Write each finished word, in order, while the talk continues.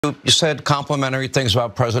You said complimentary things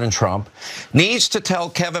about President Trump, needs to tell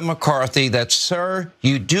Kevin McCarthy that, sir,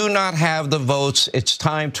 you do not have the votes. It's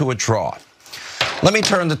time to withdraw. Let me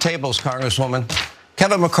turn the tables, Congresswoman.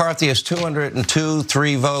 Kevin McCarthy has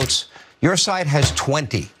 203 votes. Your side has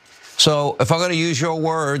 20. So if I'm going to use your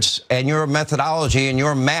words and your methodology and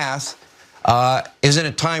your math, isn't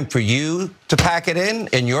it time for you to pack it in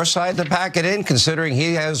and your side to pack it in, considering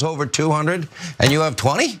he has over 200 and you have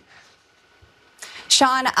 20?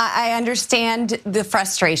 Sean, I understand the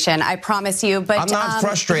frustration, I promise you, but I'm not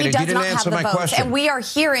frustrated. You didn't answer my question. And we are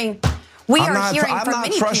hearing from many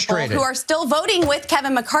people who are still voting with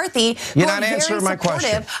Kevin McCarthy, who are very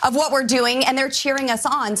supportive of what we're doing, and they're cheering us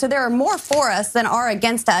on. So there are more for us than are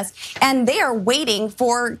against us, and they are waiting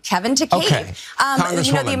for Kevin to cave. Okay.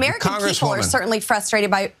 You know, the American people are certainly frustrated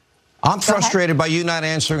by. I'm frustrated by you not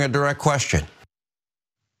answering a direct question.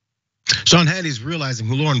 Sean Hannity's realizing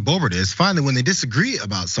who Lauren Boebert is finally when they disagree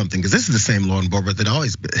about something, because this is the same Lauren Boebert that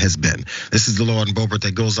always has been. This is the Lauren Boebert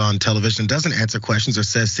that goes on television, doesn't answer questions or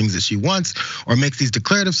says things that she wants, or makes these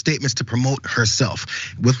declarative statements to promote herself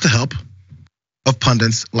with the help of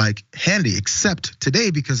pundits like Hannity, except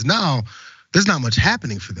today, because now there's not much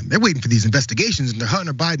happening for them. They're waiting for these investigations and they're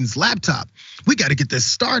Hunter Biden's laptop. We got to get this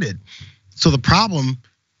started. So the problem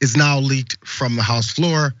is now leaked from the House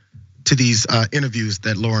floor to these interviews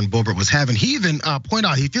that Lauren Boebert was having. He even pointed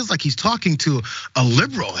out he feels like he's talking to a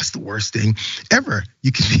liberal. That's the worst thing ever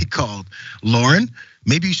you can be called. Lauren,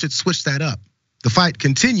 maybe you should switch that up. The fight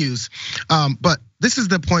continues, but this is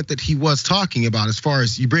the point that he was talking about as far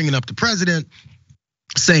as you bringing up the president,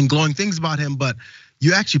 saying glowing things about him, but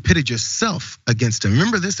you actually pitted yourself against him.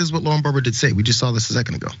 Remember, this is what Lauren Boebert did say. We just saw this a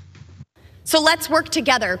second ago. So let's work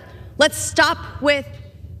together. Let's stop with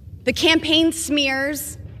the campaign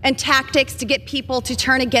smears and tactics to get people to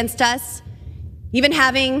turn against us. Even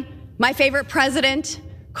having my favorite president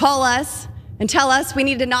call us and tell us we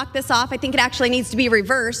need to knock this off. I think it actually needs to be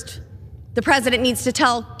reversed. The president needs to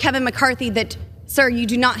tell Kevin McCarthy that, sir, you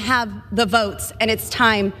do not have the votes and it's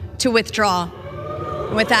time to withdraw.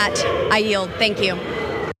 And with that, I yield. Thank you.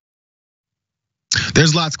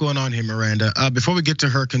 There's lots going on here, Miranda. Before we get to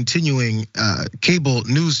her continuing cable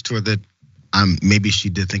news tour that maybe she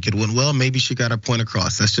did think it went well. Maybe she got her point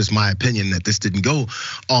across. That's just my opinion that this didn't go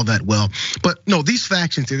all that well. But no, these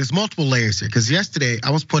factions here, there's multiple layers here. Because yesterday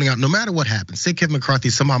I was pointing out, no matter what happens, say Kevin McCarthy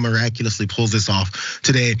somehow miraculously pulls this off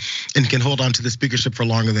today and can hold on to the speakership for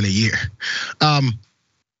longer than a year. The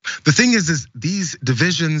thing is these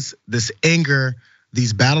divisions, this anger,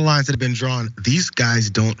 these battle lines that have been drawn, these guys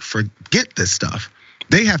don't forget this stuff.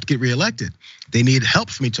 They have to get reelected. They need help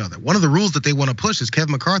from each other. One of the rules that they want to push is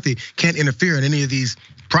Kevin McCarthy can't interfere in any of these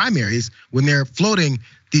primaries when they're floating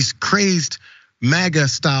these crazed MAGA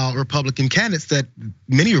style Republican candidates that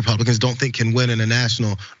many Republicans don't think can win in a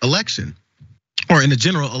national election or in a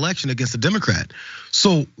general election against a Democrat.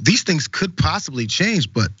 So these things could possibly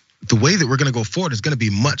change, but the way that we're going to go forward is going to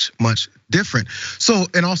be much, much different. So,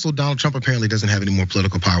 and also Donald Trump apparently doesn't have any more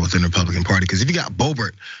political power within the Republican Party, because if you got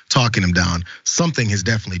Boebert talking him down, something has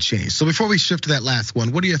definitely changed. So before we shift to that last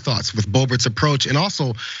one, what are your thoughts with Boebert's approach and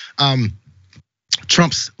also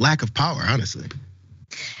Trump's lack of power, honestly?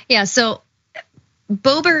 Yeah, so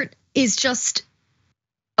Boebert is just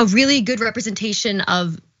a really good representation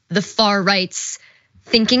of the far right's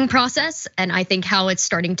thinking process, and I think how it's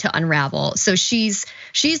starting to unravel. So she's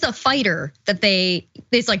the fighter that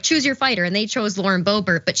it's like choose your fighter, and they chose Lauren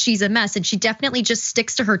Boebert, but she's a mess, and she definitely just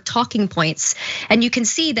sticks to her talking points. And you can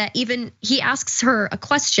see that even he asks her a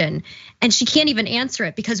question and she can't even answer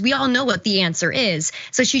it because we all know what the answer is.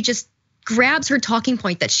 So she just grabs her talking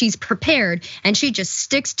point that she's prepared and she just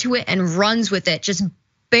sticks to it and runs with it, just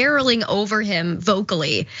barreling over him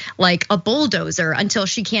vocally like a bulldozer until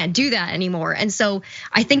she can't do that anymore. And so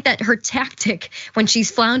I think that her tactic when she's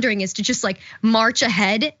floundering is to just like march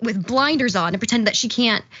ahead with blinders on and pretend that she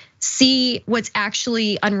can't see what's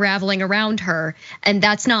actually unraveling around her. And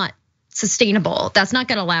that's not sustainable. That's not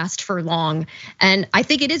gonna last for long. And I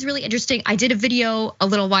think it is really interesting. I did a video a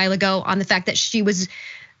little while ago on the fact that she was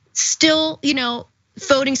still,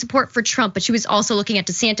 voting support for Trump, but she was also looking at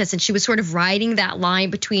DeSantis, and she was sort of riding that line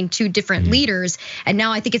between two different leaders. And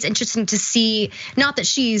now I think it's interesting to see, not that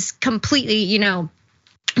she's completely,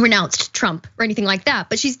 renounced Trump or anything like that,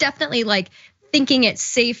 but she's definitely like thinking it's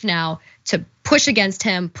safe now to push against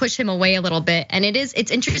him, push him away a little bit. And it's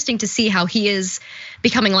interesting to see how he is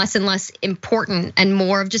becoming less and less important and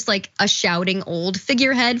more of just like a shouting old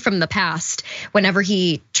figurehead from the past whenever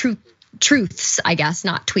he truths, I guess,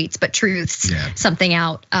 not tweets, but truths something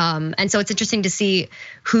out. And so it's interesting to see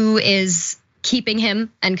who is keeping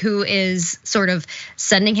him and who is sort of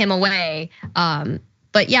sending him away.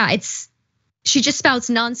 But yeah, she just spouts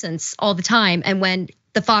nonsense all the time. And when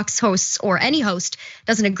the Fox hosts or any host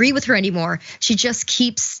doesn't agree with her anymore, she just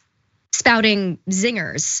keeps spouting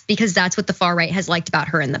zingers because that's what the far right has liked about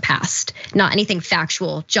her in the past. Not anything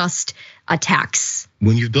factual, just attacks.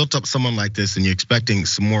 When you've built up someone like this and you're expecting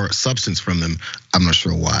some more substance from them, I'm not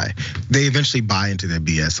sure why. They eventually buy into their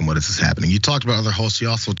BS and what is happening. You talked about other hosts. You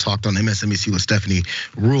also talked on MSNBC with Stephanie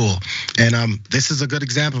Ruhle. And this is a good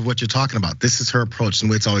example of what you're talking about. This is her approach and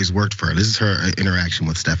the way it's always worked for her. This is her interaction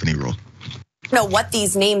with Stephanie Ruhle. Know what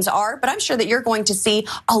these names are, but I'm sure that you're going to see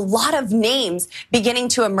a lot of names beginning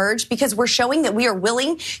to emerge because we're showing that we are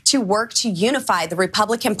willing to work to unify the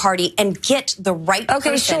Republican Party and get the right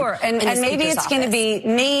person. Okay, sure. And maybe it's going to be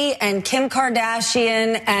me and Kim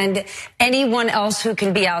Kardashian and anyone else who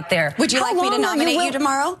can be out there. Would you like me to nominate you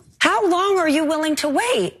tomorrow? How long are you willing to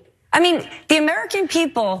wait? I mean, the American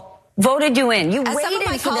people voted you in. You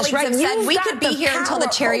waited for this, right? Said we could be here until the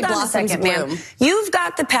cherry blossoms bloom. You've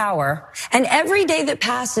got the power, and every day that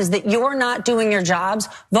passes that you're not doing your jobs,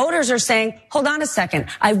 voters are saying, hold on a second,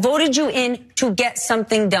 I voted you in to get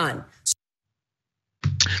something done.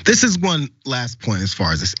 This is one last point as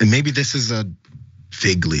far as this, and maybe this is a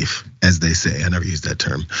fig leaf, as they say. I never use that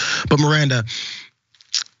term. But Miranda,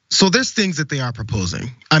 so there's things that they are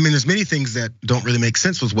proposing. I mean, there's many things that don't really make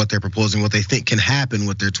sense with what they're proposing, what they think can happen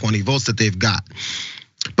with their 20 votes that they've got.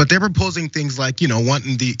 But they're proposing things like,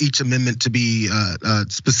 wanting each amendment to be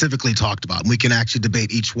specifically talked about. And we can actually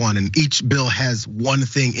debate each one, and each bill has one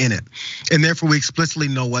thing in it. And therefore we explicitly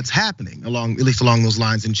know what's happening at least along those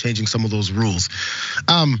lines, and changing some of those rules.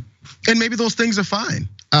 And maybe those things are fine.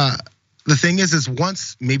 The thing is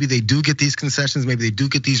once maybe they do get these concessions, maybe they do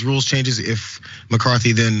get these rules changes, if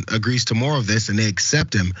McCarthy then agrees to more of this and they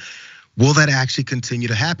accept him, will that actually continue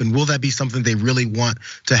to happen? Will that be something they really want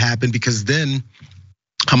to happen? Because then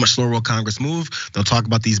how much slower will Congress move? They'll talk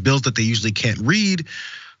about these bills that they usually can't read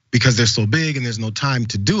because they're so big and there's no time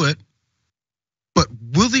to do it. But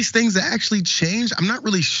will these things actually change? I'm not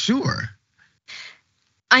really sure.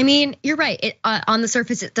 I mean, you're right. On the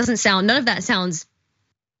surface, it doesn't sound, none of that sounds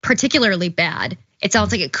particularly bad. It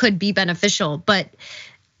sounds like it could be beneficial, but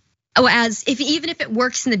even if it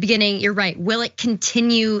works in the beginning, you're right. Will it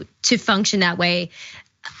continue to function that way?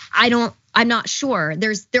 I'm not sure.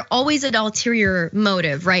 There's always an ulterior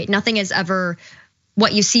motive, right? Nothing is ever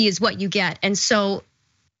what you see is what you get. And so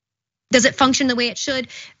does it function the way it should?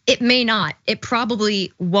 It may not. It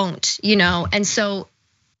probably won't, And so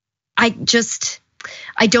I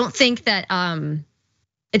don't think that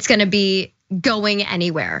it's going to be going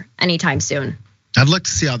anywhere anytime soon. I'd like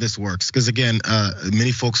to see how this works, because again,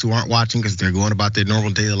 many folks who aren't watching because they're going about their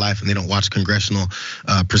normal daily life and they don't watch congressional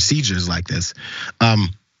procedures like this.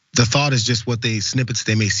 The thought is just what snippets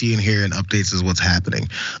they may see and hear and updates is what's happening.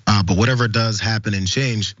 But whatever does happen and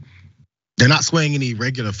change, they're not swaying any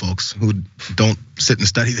regular folks who don't sit and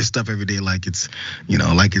study this stuff every day like it's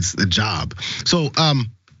a job. So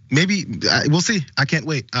maybe we'll see. I can't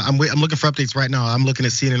wait. I'm looking for updates right now. I'm looking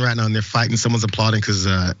at CNN right now, and they're fighting. Someone's applauding because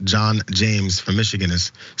John James from Michigan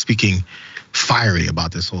is speaking fiery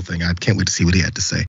about this whole thing. I can't wait to see what he had to say.